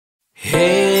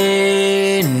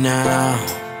Hey now,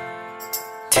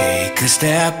 take a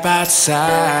step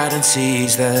outside and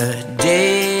seize the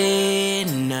day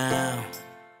now.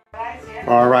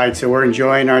 All right, so we're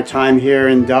enjoying our time here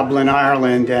in Dublin,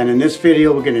 Ireland, and in this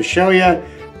video we're going to show you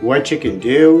what you can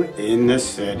do in the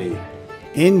city.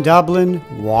 In Dublin,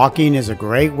 walking is a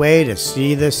great way to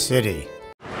see the city.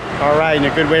 All right, and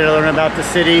a good way to learn about the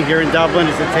city here in Dublin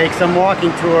is to take some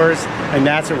walking tours, and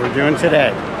that's what we're doing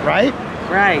today, right?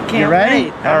 Right, can't you ready?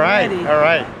 wait. All right, all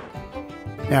right.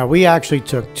 Now, we actually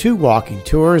took 2 walking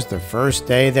tours the first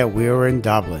day that we were in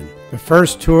Dublin. The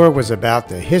first tour was about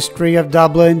the history of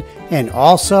Dublin and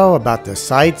also about the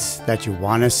sights that you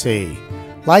want to see,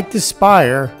 like the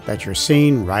Spire that you're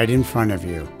seeing right in front of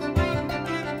you.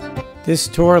 This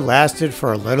tour lasted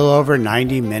for a little over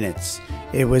 90 minutes.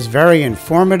 It was very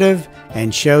informative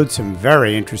and showed some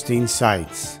very interesting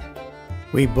sights.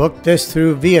 We booked this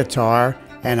through Viator,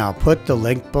 and I'll put the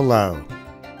link below.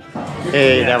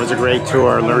 Hey, that was a great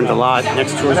tour. Learned a lot.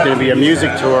 Next tour is going to be a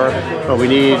music tour, but we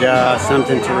need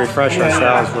something to refresh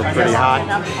ourselves. We're pretty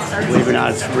hot. Believe it or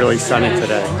not, it's really sunny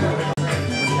today.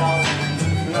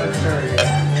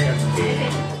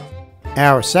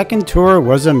 Our second tour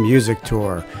was a music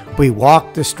tour. We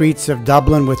walked the streets of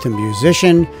Dublin with a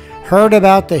musician, heard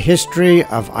about the history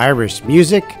of Irish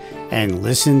music, and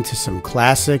listened to some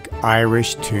classic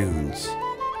Irish tunes.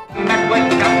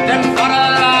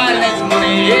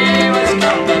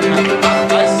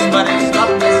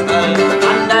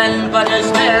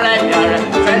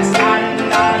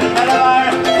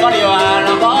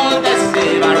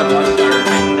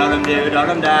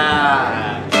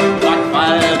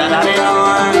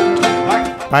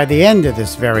 By the end of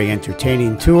this very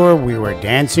entertaining tour, we were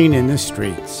dancing in the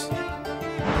streets.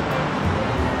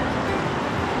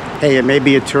 Hey, it may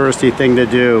be a touristy thing to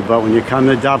do, but when you come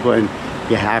to Dublin,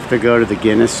 you have to go to the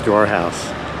Guinness Storehouse,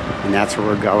 and that's where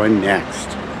we're going next.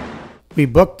 We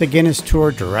booked the Guinness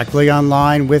tour directly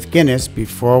online with Guinness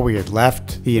before we had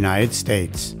left the United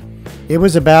States. It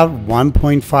was about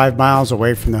 1.5 miles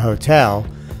away from the hotel.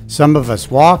 Some of us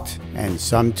walked and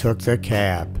some took the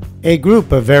cab. A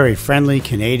group of very friendly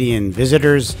Canadian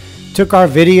visitors took our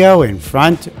video in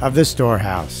front of the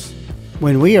storehouse.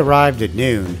 When we arrived at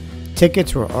noon,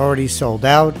 tickets were already sold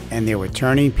out and they were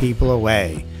turning people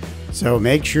away. So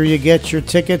make sure you get your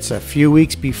tickets a few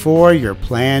weeks before your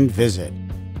planned visit.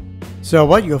 So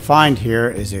what you'll find here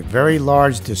is a very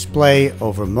large display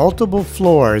over multiple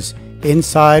floors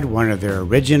inside one of their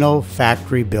original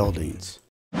factory buildings.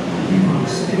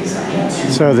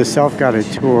 So the self-guided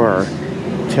tour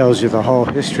tells you the whole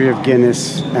history of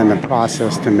Guinness and the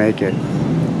process to make it.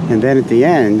 And then at the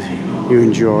end, you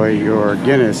enjoy your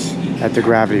Guinness at the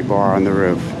gravity bar on the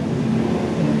roof.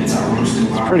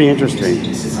 It's pretty interesting.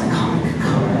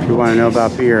 If you want to know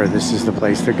about beer, this is the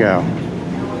place to go.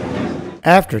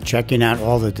 After checking out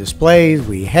all the displays,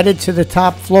 we headed to the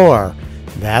top floor.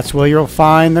 That's where you'll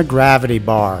find the gravity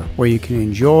bar, where you can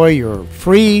enjoy your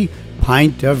free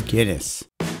pint of Guinness.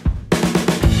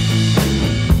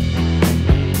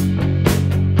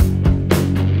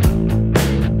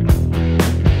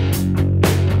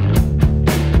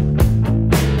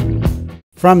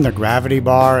 From the gravity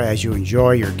bar, as you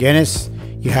enjoy your Guinness,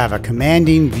 you have a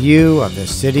commanding view of the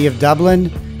city of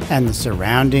Dublin and the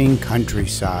surrounding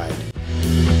countryside.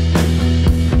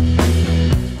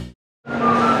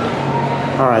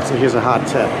 Alright, so here's a hot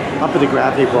tip. Up at the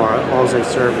gravity bar, all they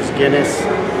serve is Guinness,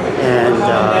 and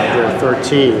they're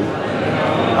 13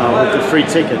 with the free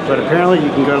ticket. But apparently you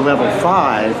can go to level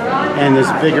 5, and there's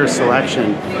a bigger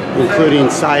selection, including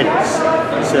ciders.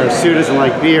 So Sue doesn't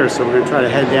like beer, so we're going to try to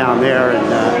head down there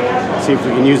and see if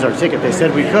we can use our ticket. They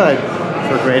said we could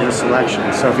for a greater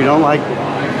selection. So if you don't like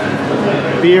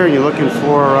beer and you're looking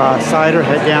for cider,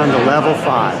 head down to level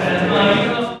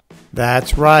 5.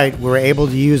 That's right. We're able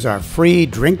to use our free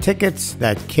drink tickets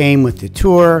that came with the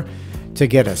tour to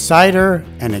get a cider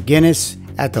and a Guinness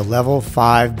at the level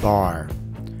 5 bar.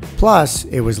 Plus,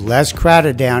 it was less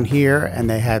crowded down here and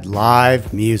they had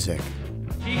live music.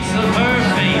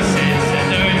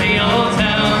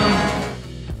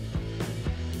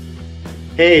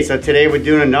 Hey, so today we're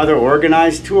doing another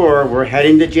organized tour. We're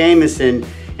heading to Jameson.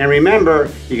 And remember,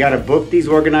 you got to book these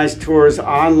organized tours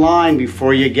online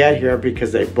before you get here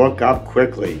because they book up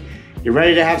quickly. You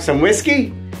ready to have some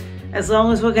whiskey? As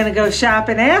long as we're going to go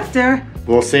shopping after.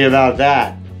 We'll see about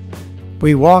that.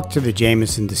 We walked to the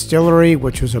Jameson Distillery,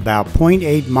 which was about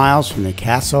 0.8 miles from the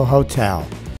Castle Hotel.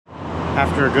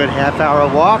 After a good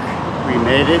half-hour walk, we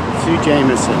made it to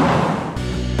Jameson.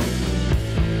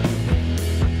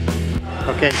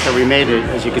 Okay, so we made it.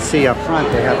 As you can see up front,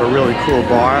 they have a really cool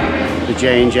bar, the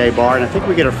J&J bar, and I think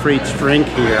we get a free drink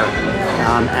here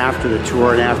after the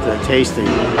tour and after the tasting.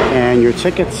 And your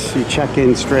tickets, you check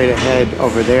in straight ahead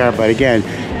over there, but again,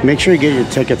 make sure you get your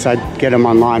tickets. I'd get them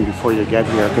online before you get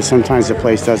here, because sometimes the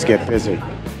place does get busy.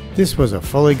 This was a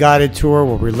fully guided tour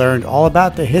where we learned all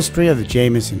about the history of the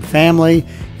Jameson family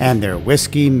and their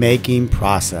whiskey making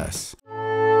process.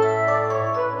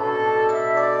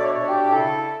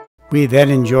 We then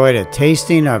enjoyed a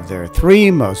tasting of their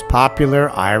 3 most popular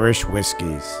Irish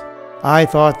whiskeys. I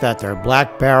thought that their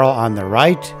Black Barrel on the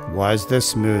right was the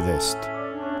smoothest.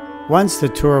 Once the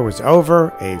tour was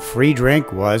over, a free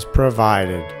drink was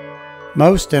provided.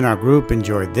 Most in our group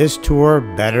enjoyed this tour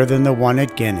better than the one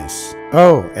at Guinness.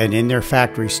 Oh, and in their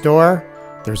factory store,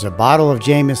 there's a bottle of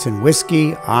Jameson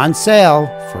whiskey on sale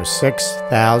for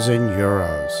 6,000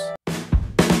 euros.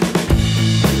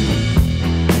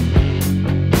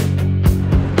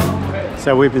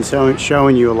 So we've been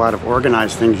showing you a lot of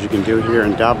organized things you can do here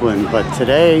in Dublin, but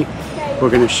today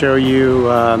we're going to show you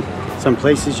some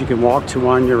places you can walk to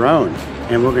on your own.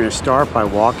 And we're going to start by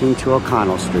walking to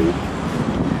O'Connell Street.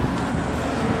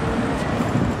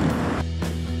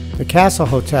 The Castle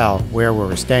Hotel, where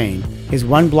we're staying, is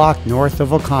 1 block north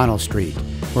of O'Connell Street.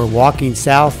 We're walking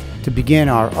south to begin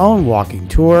our own walking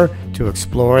tour to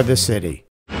explore the city.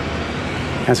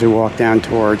 As we walk down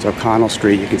towards O'Connell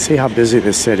Street, you can see how busy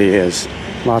the city is.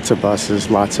 Lots of buses,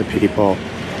 lots of people,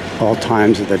 all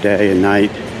times of the day and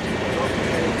night.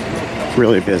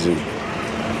 Really busy.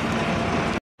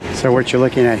 So what you're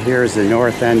looking at here is the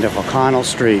north end of O'Connell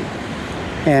Street.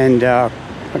 And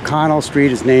O'Connell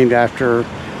Street is named after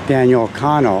Daniel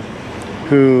O'Connell,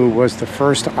 who was the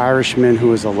first Irishman who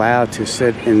was allowed to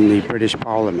sit in the British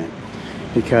Parliament.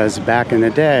 Because back in the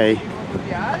day,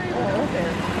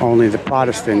 only the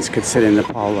Protestants could sit in the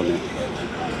Parliament.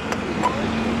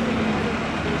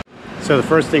 So the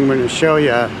first thing we're going to show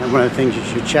you, and one of the things you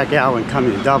should check out when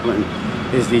coming to Dublin,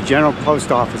 is the General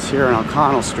Post Office here on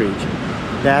O'Connell Street.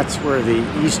 That's where the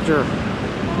Easter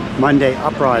Monday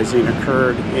uprising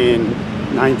occurred in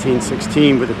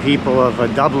 1916, where the people of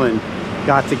Dublin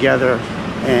got together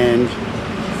and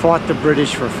fought the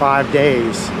British for 5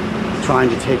 days, trying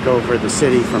to take over the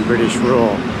city from British rule.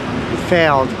 It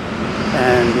failed,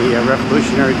 and the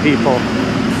revolutionary people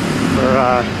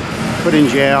were put in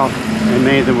jail, and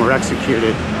many of them were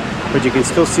executed. But you can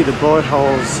still see the bullet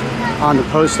holes on the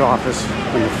post office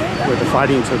where the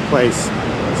fighting took place.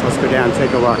 So let's go down and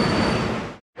take a look.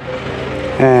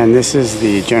 And this is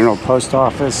the General Post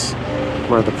Office,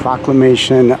 where the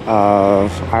Proclamation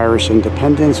of Irish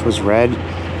Independence was read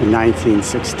in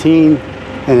 1916,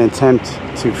 an attempt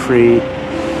to free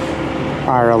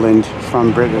Ireland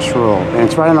from British rule. And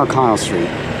it's right on O'Connell Street.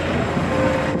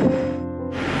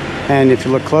 And if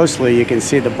you look closely, you can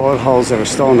see the bullet holes that are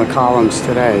still in the columns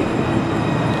today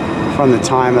from the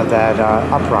time of that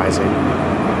uprising.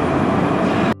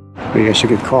 I guess you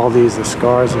could call these the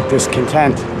scars of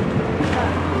discontent.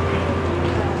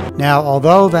 Now,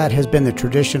 although that has been the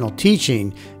traditional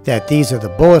teaching that these are the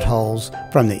bullet holes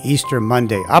from the Easter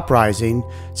Monday uprising,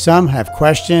 some have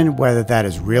questioned whether that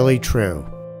is really true.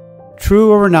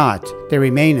 True or not, they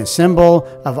remain a symbol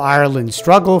of Ireland's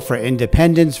struggle for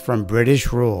independence from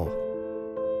British rule.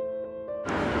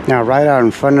 Now, right out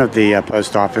in front of the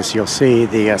post office, you'll see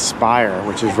the Spire,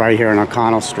 which is right here on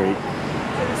O'Connell Street.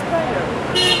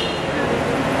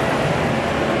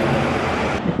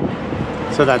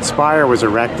 So that spire was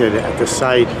erected at the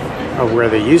site of where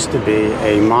there used to be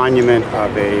a monument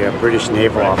of a British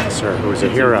naval officer who was a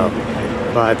hero.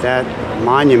 But that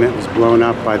monument was blown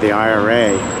up by the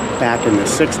IRA back in the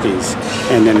 60s,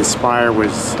 and then the spire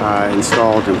was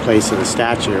installed in place of the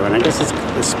statue. And I guess it's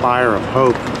the Spire of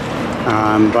Hope,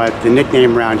 but the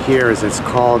nickname around here is it's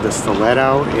called the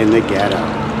Stiletto in the Ghetto.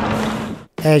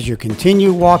 As you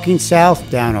continue walking south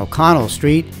down O'Connell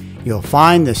Street, you'll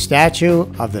find the statue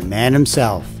of the man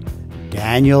himself,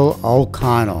 Daniel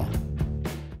O'Connell.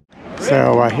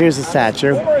 So here's the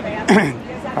statue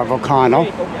of O'Connell,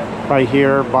 right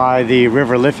here by the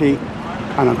River Liffey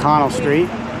on O'Connell Street.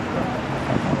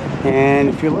 And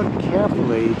if you look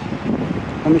carefully,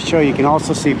 let me show you, you can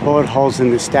also see bullet holes in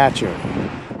the statue.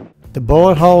 The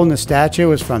bullet hole in the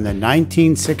statue is from the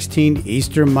 1916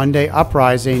 Easter Monday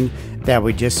uprising that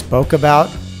we just spoke about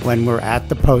when we're at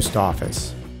the post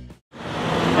office.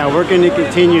 Now we're going to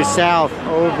continue south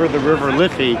over the River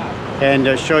Liffey and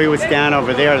show you what's down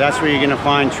over there. That's where you're going to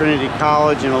find Trinity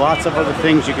College and lots of other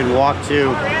things you can walk to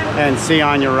and see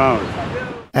on your own.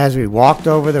 As we walked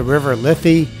over the River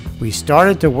Liffey, we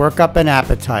started to work up an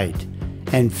appetite,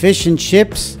 and fish and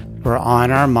chips were on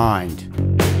our mind.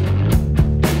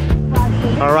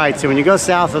 All right, so when you go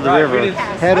south of the river,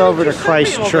 head over to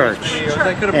Christ Church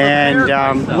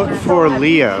and look for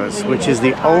Leo's, which is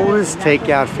the oldest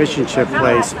takeout fish and chip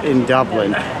place in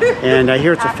Dublin. And I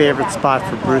hear it's a favorite spot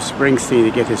for Bruce Springsteen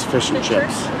to get his fish and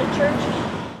chips.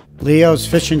 Leo's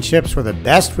fish and chips were the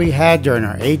best we had during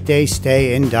our 8-day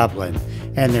stay in Dublin,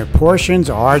 and their portions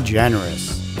are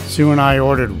generous. Sue and I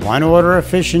ordered one order of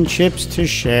fish and chips to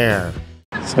share.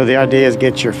 So the idea is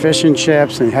get your fish and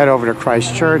chips and head over to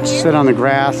Christ Church, sit on the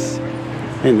grass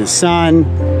in the sun.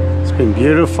 It's been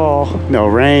beautiful, no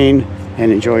rain,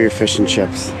 and enjoy your fish and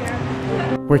chips.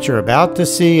 What you're about to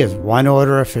see is one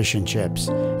order of fish and chips.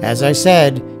 As I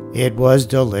said, it was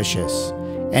delicious.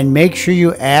 And make sure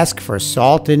you ask for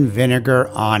salt and vinegar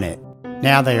on it.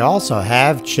 Now they also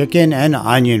have chicken and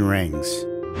onion rings.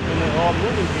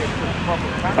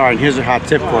 All right, here's a hot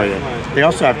tip for you. They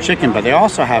also have chicken, but they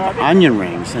also have onion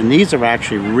rings. And these are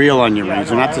actually real onion rings.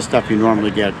 They're not the stuff you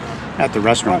normally get at the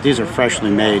restaurant. These are freshly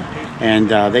made, and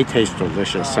they taste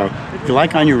delicious. So if you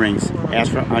like onion rings,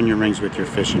 ask for onion rings with your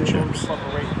fish and chips.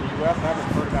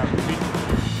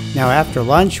 Now after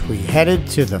lunch, we headed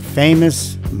to the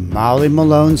famous Molly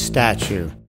Malone statue.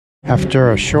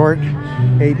 After a short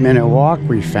 8-minute walk,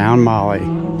 we found Molly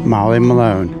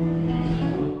Malone.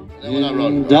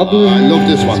 In Dublin, I love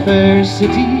this one. Fair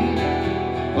city,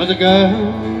 where the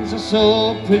girls are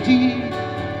so pretty.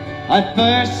 I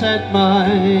first set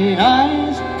my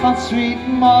eyes on sweet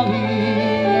Molly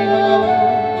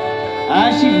Malone,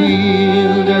 as she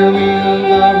wheeled her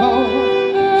wheelbarrow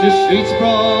to streets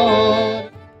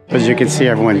broad. As you can see,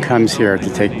 everyone comes here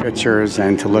to take pictures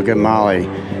and to look at Molly.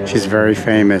 She's very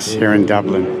famous here in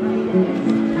Dublin.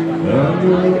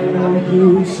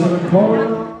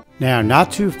 Now,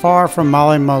 not too far from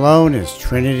Molly Malone is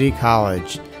Trinity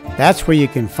College. That's where you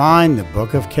can find the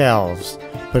Book of Kells.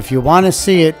 But if you want to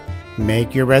see it,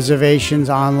 make your reservations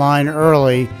online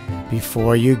early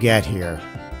before you get here.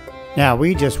 Now,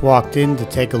 we just walked in to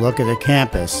take a look at the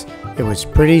campus. It was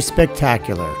pretty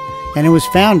spectacular, and it was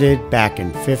founded back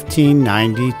in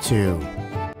 1592.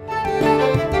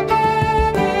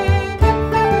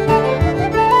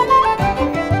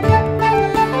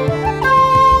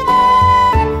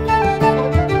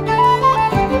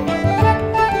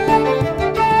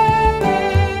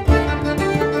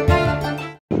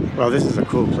 Well, this is a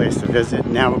cool place to visit.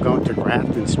 Now we're going to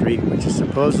Grafton Street, which is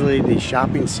supposedly the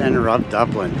shopping center of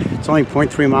Dublin. It's only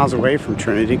 0.3 miles away from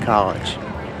Trinity College.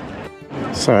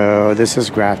 So this is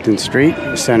Grafton Street,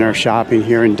 the center of shopping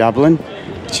here in Dublin.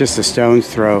 It's just a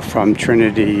stone's throw from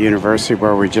Trinity University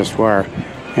where we just were.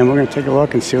 And we're going to take a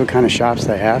look and see what kind of shops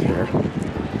they have here.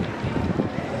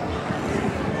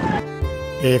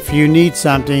 If you need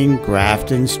something,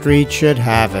 Grafton Street should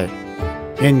have it,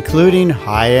 including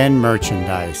high-end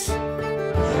merchandise.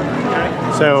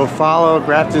 So follow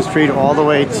Grafton Street all the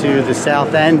way to the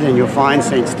south end and you'll find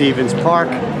St. Stephen's Park,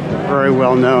 very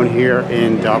well known here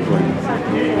in Dublin.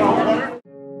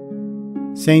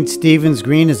 St. Stephen's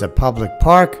Green is a public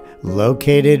park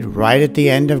located right at the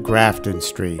end of Grafton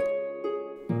Street.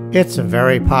 It's a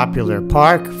very popular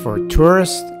park for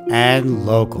tourists and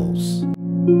locals.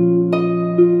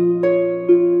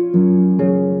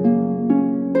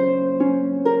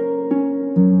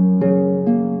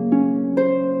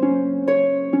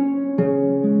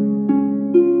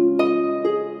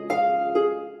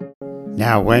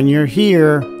 Now, when you're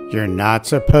here, you're not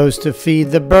supposed to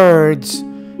feed the birds,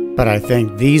 but I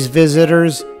think these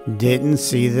visitors didn't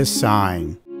see the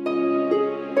sign.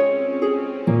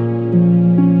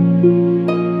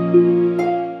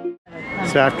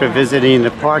 So after visiting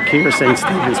the park here, St.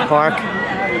 Stephen's Park,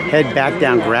 head back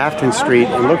down Grafton Street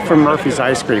and look for Murphy's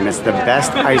Ice Cream. It's the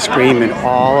best ice cream in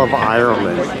all of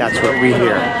Ireland. That's what we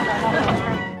hear.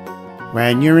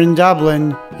 When you're in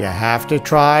Dublin, you have to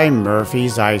try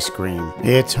Murphy's Ice Cream.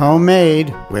 It's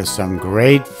homemade with some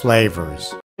great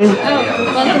flavors.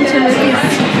 Welcome to Murphy's.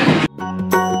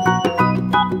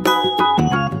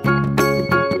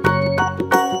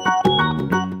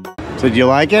 So do you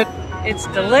like it? It's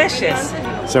delicious.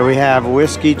 So we have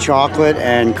whiskey, chocolate,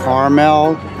 and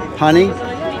caramel honey,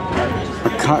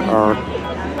 or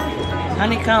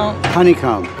Honeycomb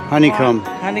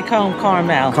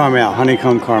caramel.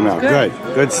 Honeycomb caramel.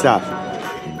 Good stuff.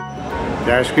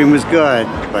 The ice cream was good,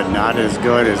 but not as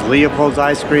good as Leopold's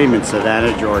Ice Cream in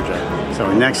Savannah, Georgia.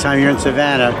 So next time you're in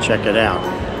Savannah, check it out.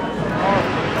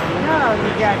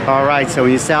 All right, so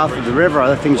when you're south of the river,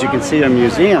 other things you can see are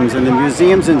museums, and the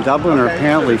museums in Dublin are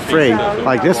apparently free,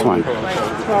 like this one.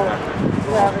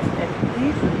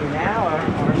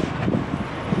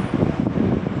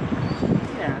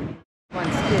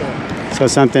 So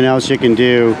something else you can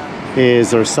do is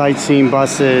there's sightseeing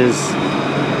buses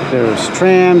There's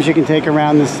trams you can take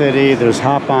around the city. There's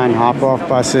hop-on, hop-off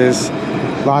buses.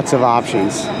 Lots of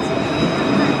options.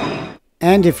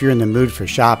 And if you're in the mood for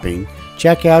shopping,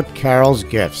 check out Carol's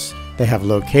Gifts. They have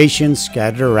locations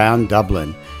scattered around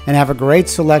Dublin and have a great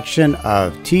selection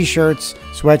of t-shirts,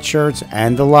 sweatshirts,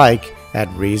 and the like at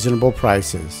reasonable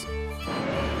prices.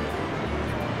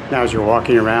 Now as you're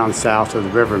walking around south of the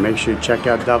river, make sure you check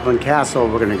out Dublin Castle.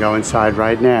 We're going to go inside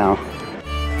right now.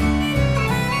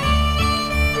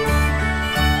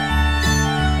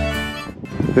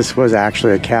 This was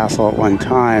actually a castle at one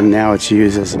time. Now it's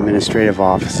used as administrative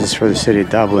offices for the city of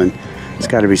Dublin. It's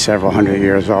got to be several hundred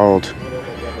years old.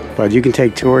 But you can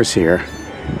take tours here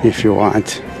if you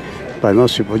want. But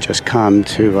most people just come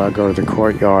to go to the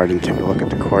courtyard and take a look at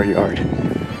the courtyard.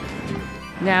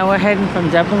 Now we're heading from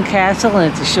Dublin Castle,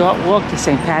 and it's a short walk to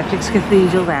St. Patrick's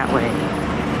Cathedral that way.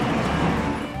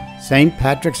 St.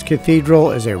 Patrick's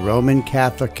Cathedral is a Roman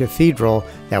Catholic cathedral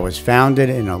that was founded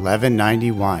in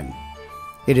 1191.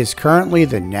 It is currently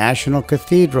the national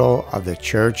cathedral of the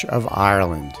Church of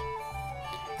Ireland.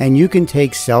 And you can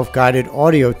take self-guided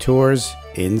audio tours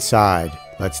inside.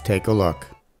 Let's take a look.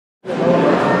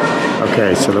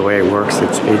 Okay, so the way it works,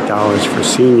 it's $8 for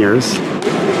seniors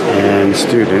and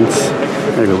students,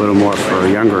 maybe a little more for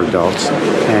younger adults,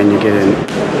 and you get an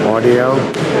audio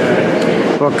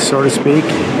book, so to speak,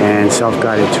 and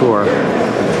self-guided tour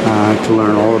to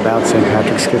learn all about St.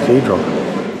 Patrick's Cathedral.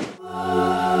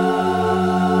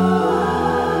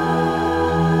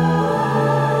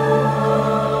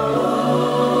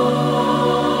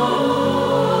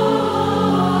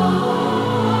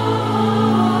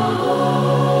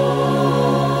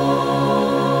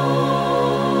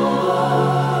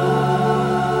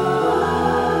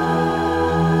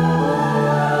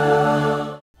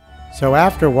 So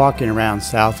after walking around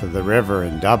south of the river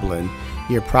in Dublin,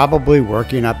 you're probably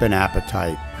working up an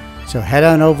appetite. So head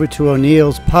on over to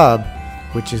O'Neill's Pub,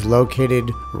 which is located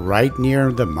right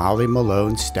near the Molly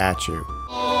Malone statue.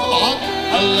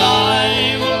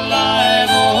 Alive, alive,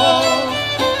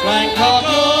 oh, like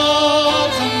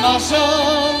cockles and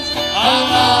mussels,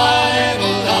 alive,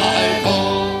 alive,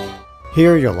 oh.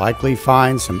 Here you'll likely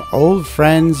find some old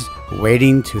friends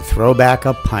waiting to throw back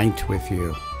a pint with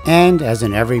you. And as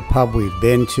in every pub we've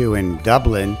been to in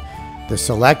Dublin, the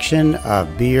selection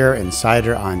of beer and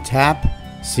cider on tap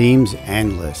seems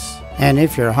endless. And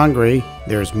if you're hungry,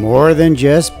 there's more than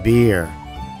just beer.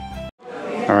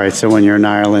 All right, so when you're in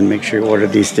Ireland, make sure you order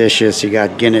these dishes. You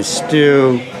got Guinness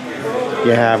stew.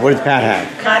 You have, what does Pat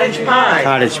have? Cottage pie.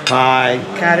 Cottage pie.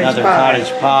 Another cottage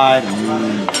pie.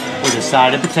 With a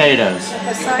side of potatoes.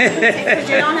 Because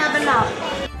you don't have enough.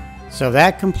 So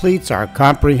that completes our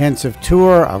comprehensive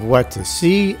tour of what to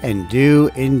see and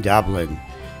do in Dublin.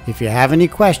 If you have any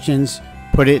questions,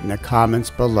 put it in the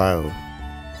comments below.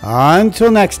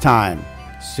 Until next time,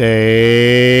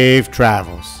 safe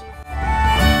travels.